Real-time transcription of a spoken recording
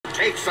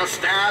takes a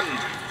stand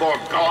for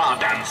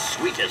God and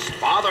sweetest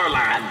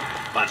fatherland.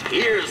 But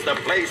here's the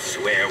place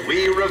where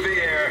we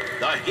revere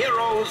the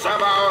heroes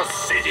of our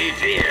city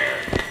dear.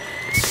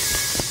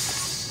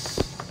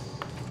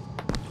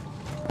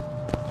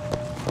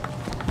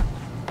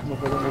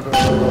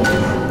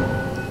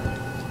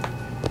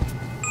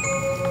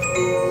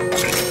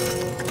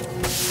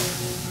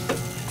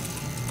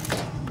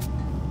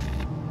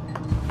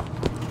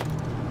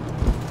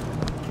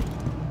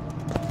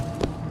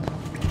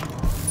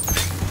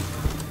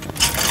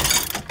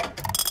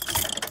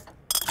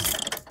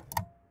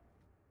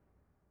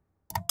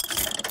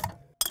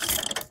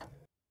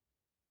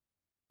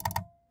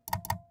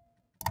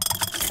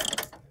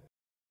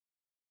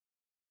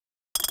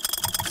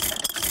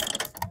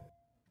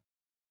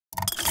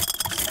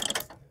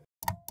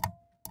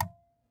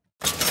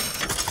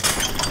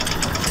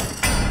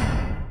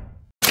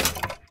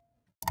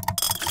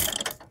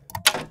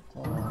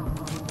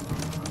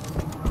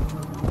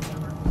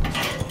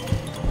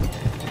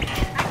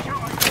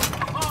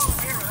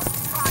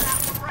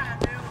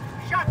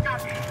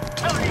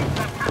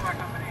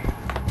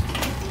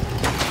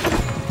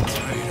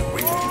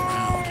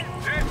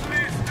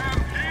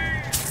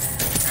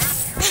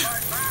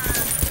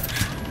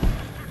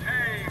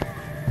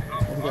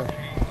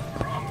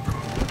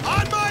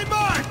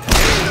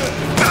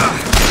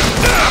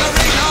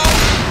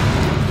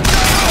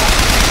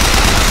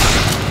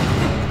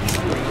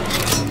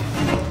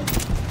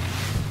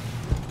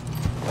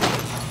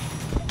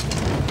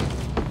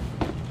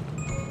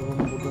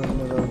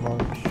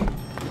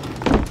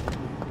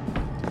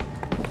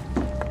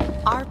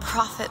 Our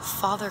prophet,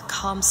 Father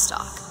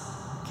Comstock,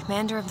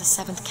 commander of the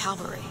 7th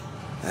Cavalry.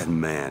 That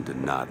man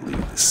did not lead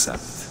the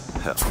 7th.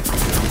 Hell.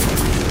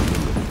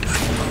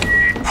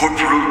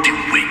 Corporal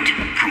DeWitt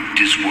proved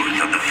his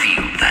worth on the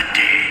field that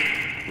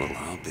day. Well,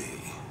 I'll be.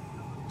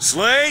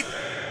 Slate?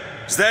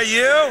 Is that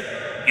you?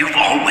 You've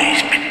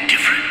always been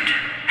different,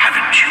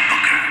 haven't you,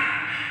 Booker?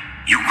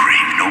 You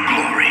crave no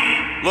glory.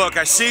 Look,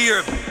 I see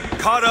you're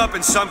caught up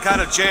in some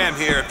kind of jam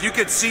here. If you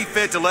could see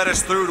fit to let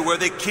us through to where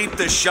they keep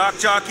the shock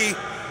jockey,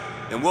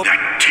 then we'll...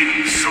 That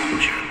tin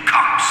soldier,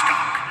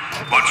 Comstock,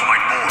 once my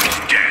boy's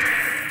dead.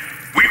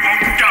 We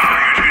won't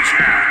die at his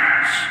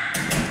hands.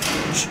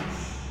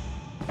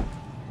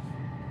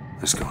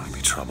 There's going to be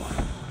trouble.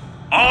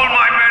 All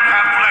my men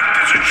have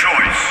left is a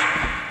choice.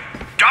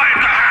 Die at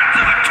the hands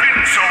of a tin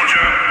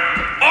soldier,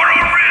 or a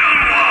real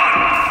one!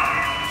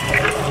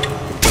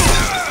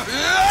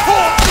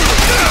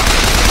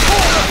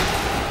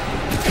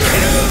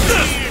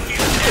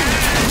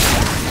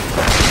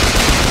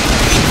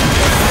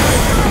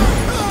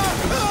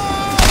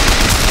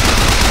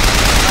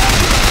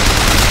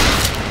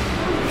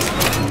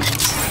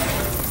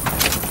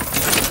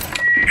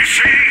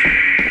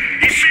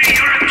 You see,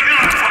 you're a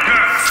killer,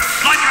 Booker.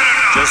 Like it or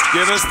not. Just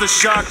give us the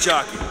shock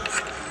jockey.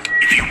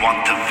 If you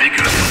want the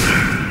vigor,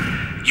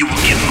 Booker, you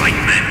will give my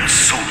men a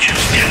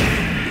soldier's death.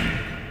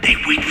 They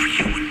wait for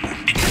you in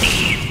Wounded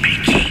Knee in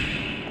Peking.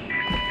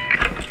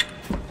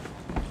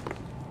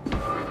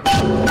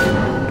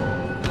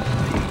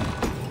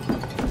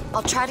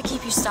 I'll try to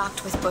keep you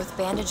stocked with both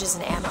bandages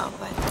and ammo,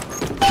 but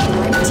the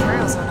right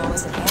materials aren't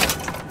always at hand.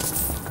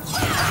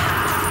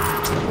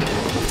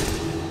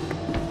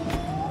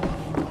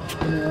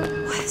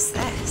 What is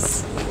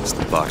this? It's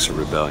the Boxer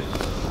Rebellion.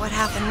 What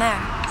happened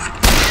there?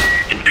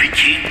 In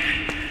Peking,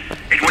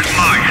 it was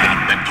my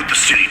hand that put the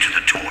city to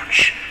the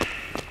torch.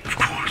 Of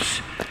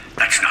course,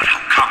 that's not how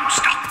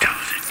Comstock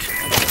does it.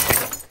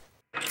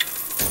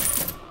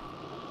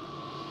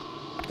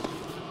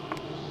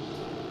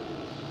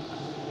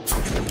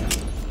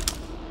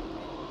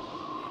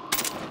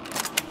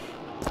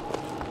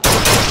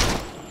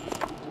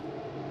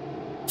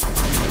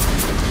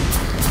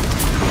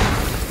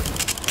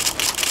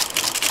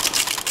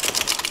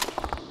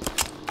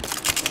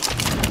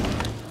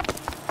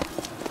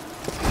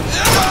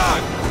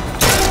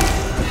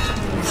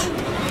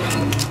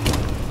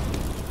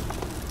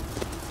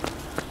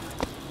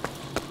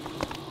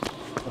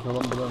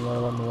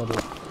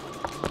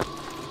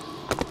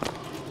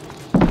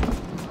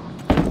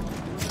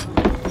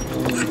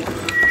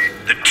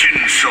 The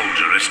tin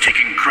soldier is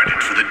taking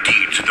credit for the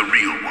deeds of the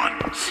real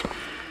ones.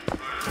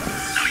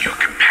 Now your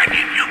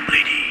companion, young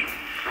lady,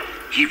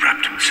 he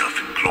wrapped himself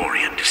in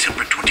glory on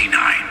December 29,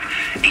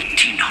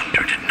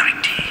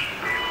 1890.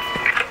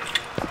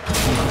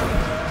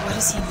 What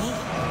does he mean?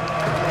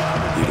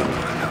 You don't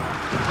want to know.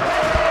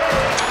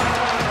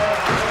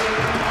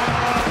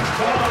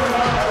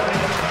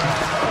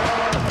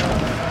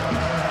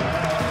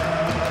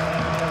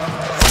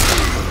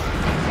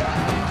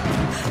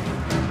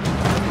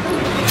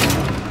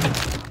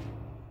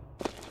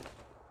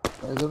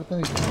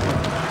 everything is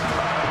long.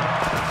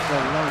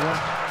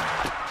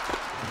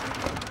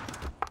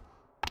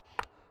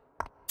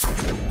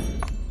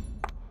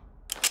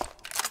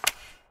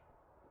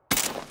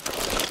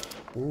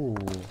 Ooh.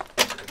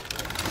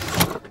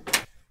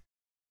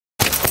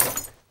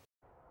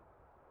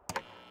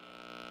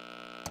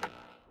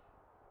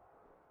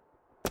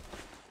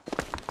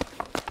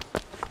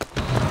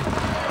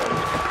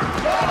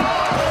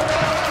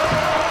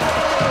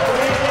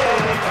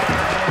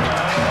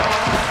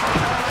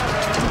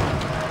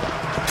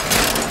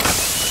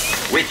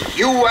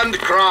 hue and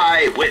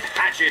cry with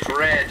hatchet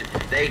red,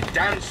 they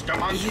danced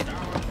amongst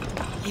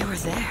You were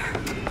there.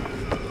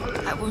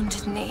 That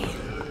wounded knee.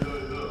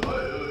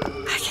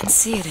 I can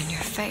see it in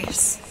your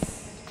face.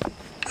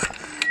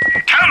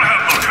 Tell her,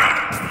 Booker!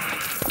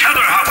 Tell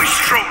her how we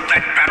strode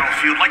that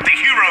battlefield like the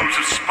heroes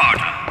of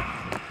Sparta.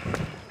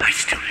 I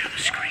still hear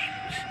the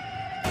screams.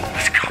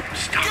 Let's come,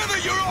 stop. Give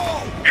it your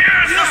all!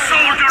 Here's the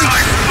soldier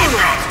I spoke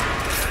of!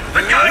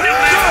 The kind of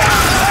man who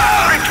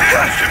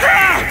pretends to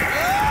be!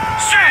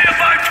 See if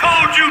I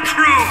told you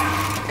true!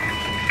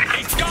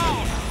 He's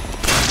gone!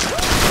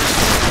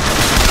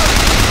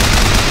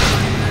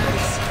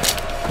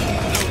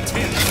 No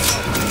tent.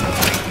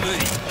 Take me.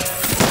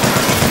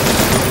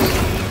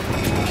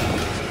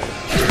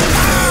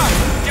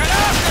 Get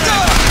out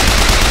there!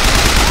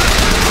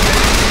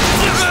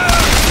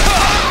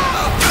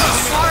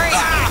 Sorry.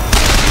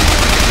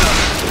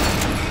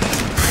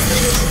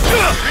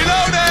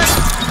 Reloaded!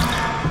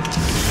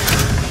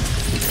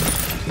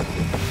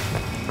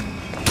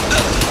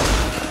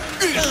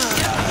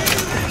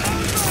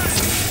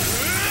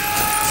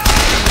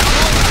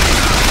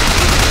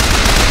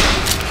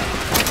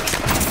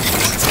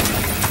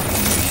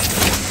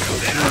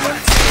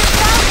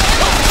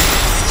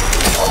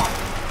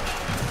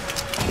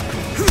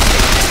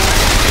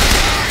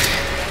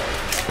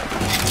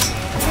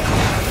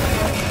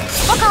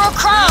 Booker or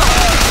Crow!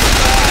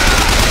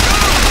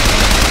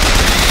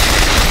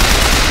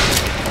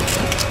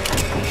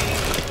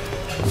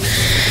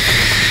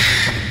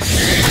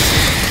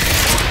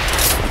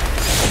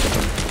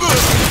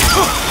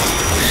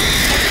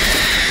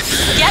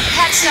 Get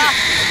patched up!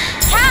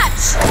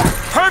 Catch!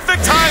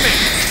 Perfect timing!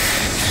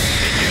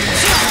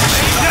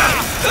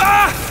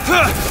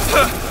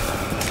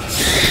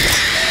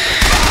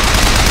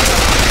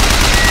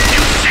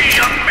 You see,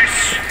 young miss?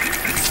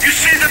 You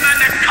see the man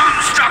that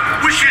Comstock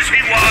wishes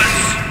he was?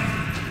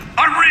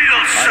 A real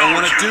soldier! I don't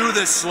want to do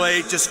this,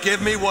 Slade. Just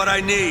give me what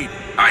I need.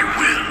 I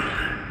will.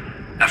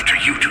 After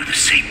you do the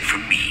same for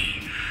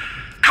me.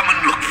 Come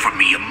and look for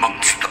me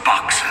amongst the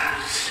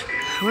boxers.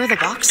 Who are the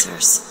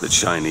boxers? The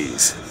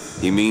Chinese.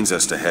 He means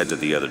us to head to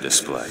the other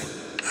display.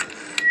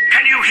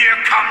 Can you hear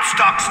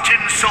Comstock's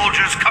tin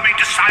soldiers coming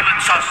to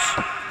silence us?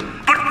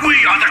 But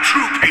we are the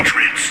true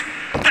patriots.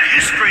 The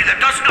history that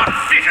does not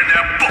fit in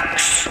their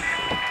books.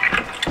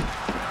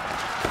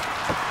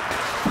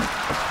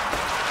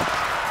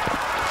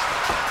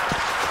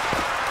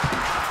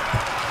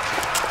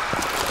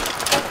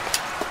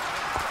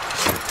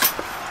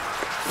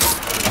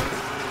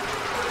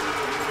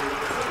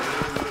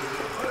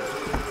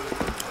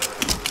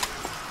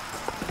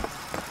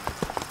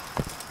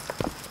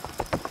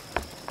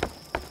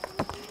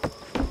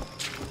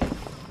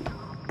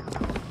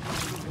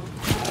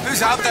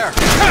 Who's out there?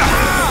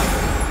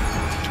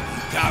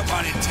 Got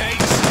what it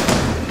takes?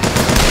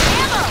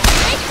 Ammo!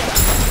 Take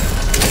this!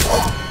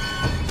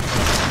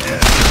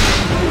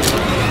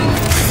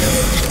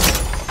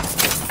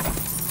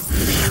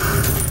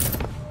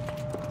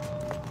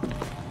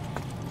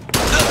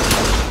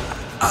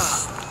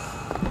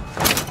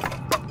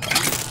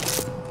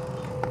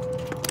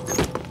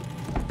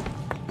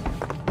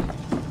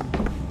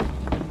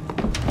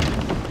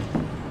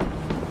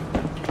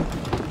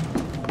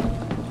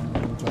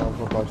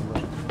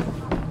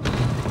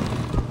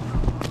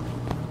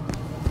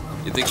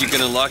 You think you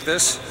can unlock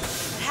this?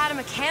 If it had a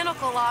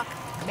mechanical lock,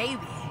 maybe.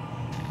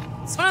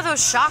 It's one of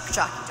those shock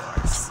jockey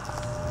doors.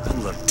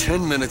 I'd love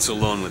 10 minutes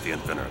alone with the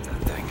inventor of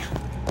that thing.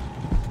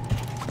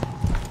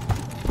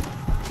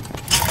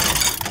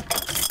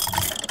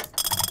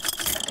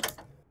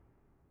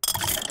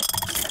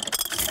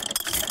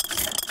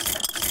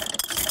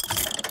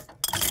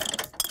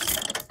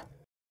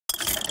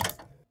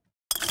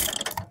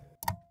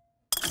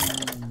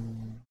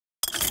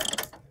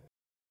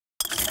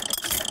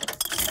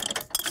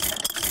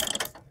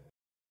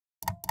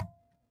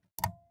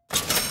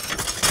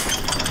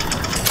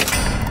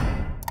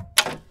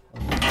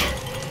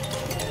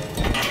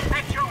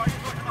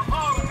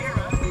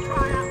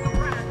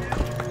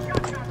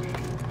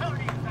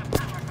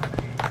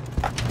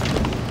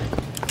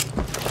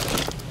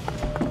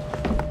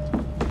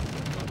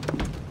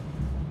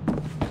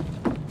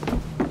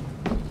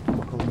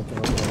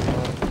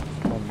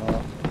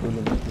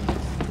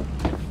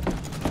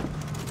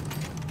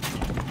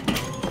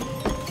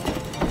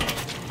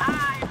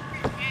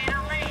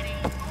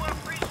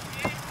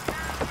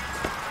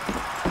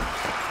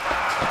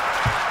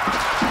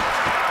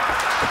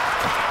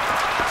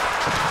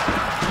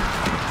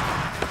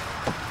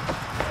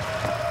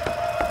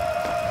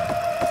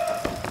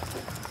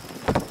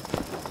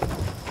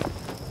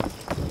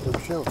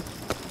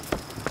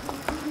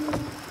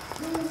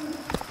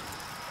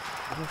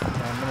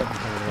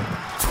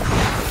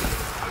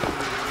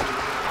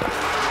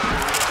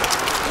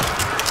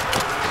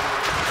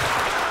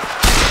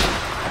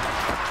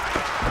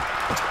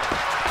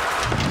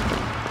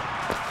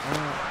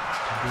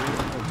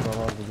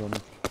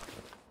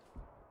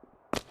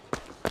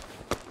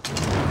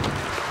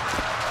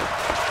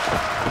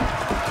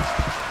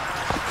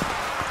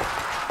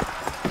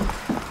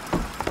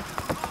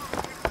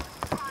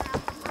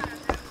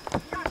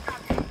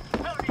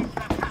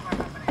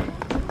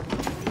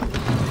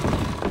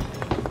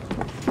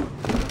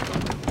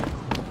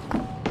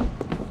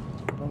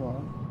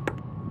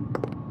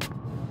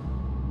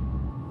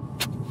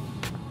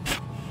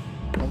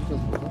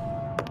 yapacağız burada?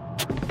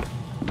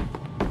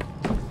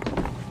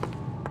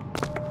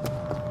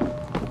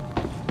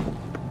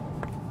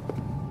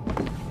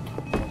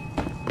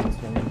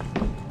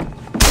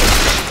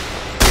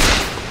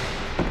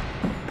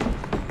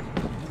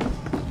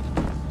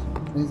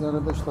 Neyse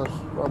arkadaşlar,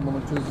 ben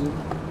bunu çözeyim.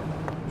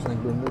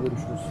 Sen bölümde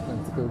görüşürüz.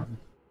 Ben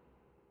tık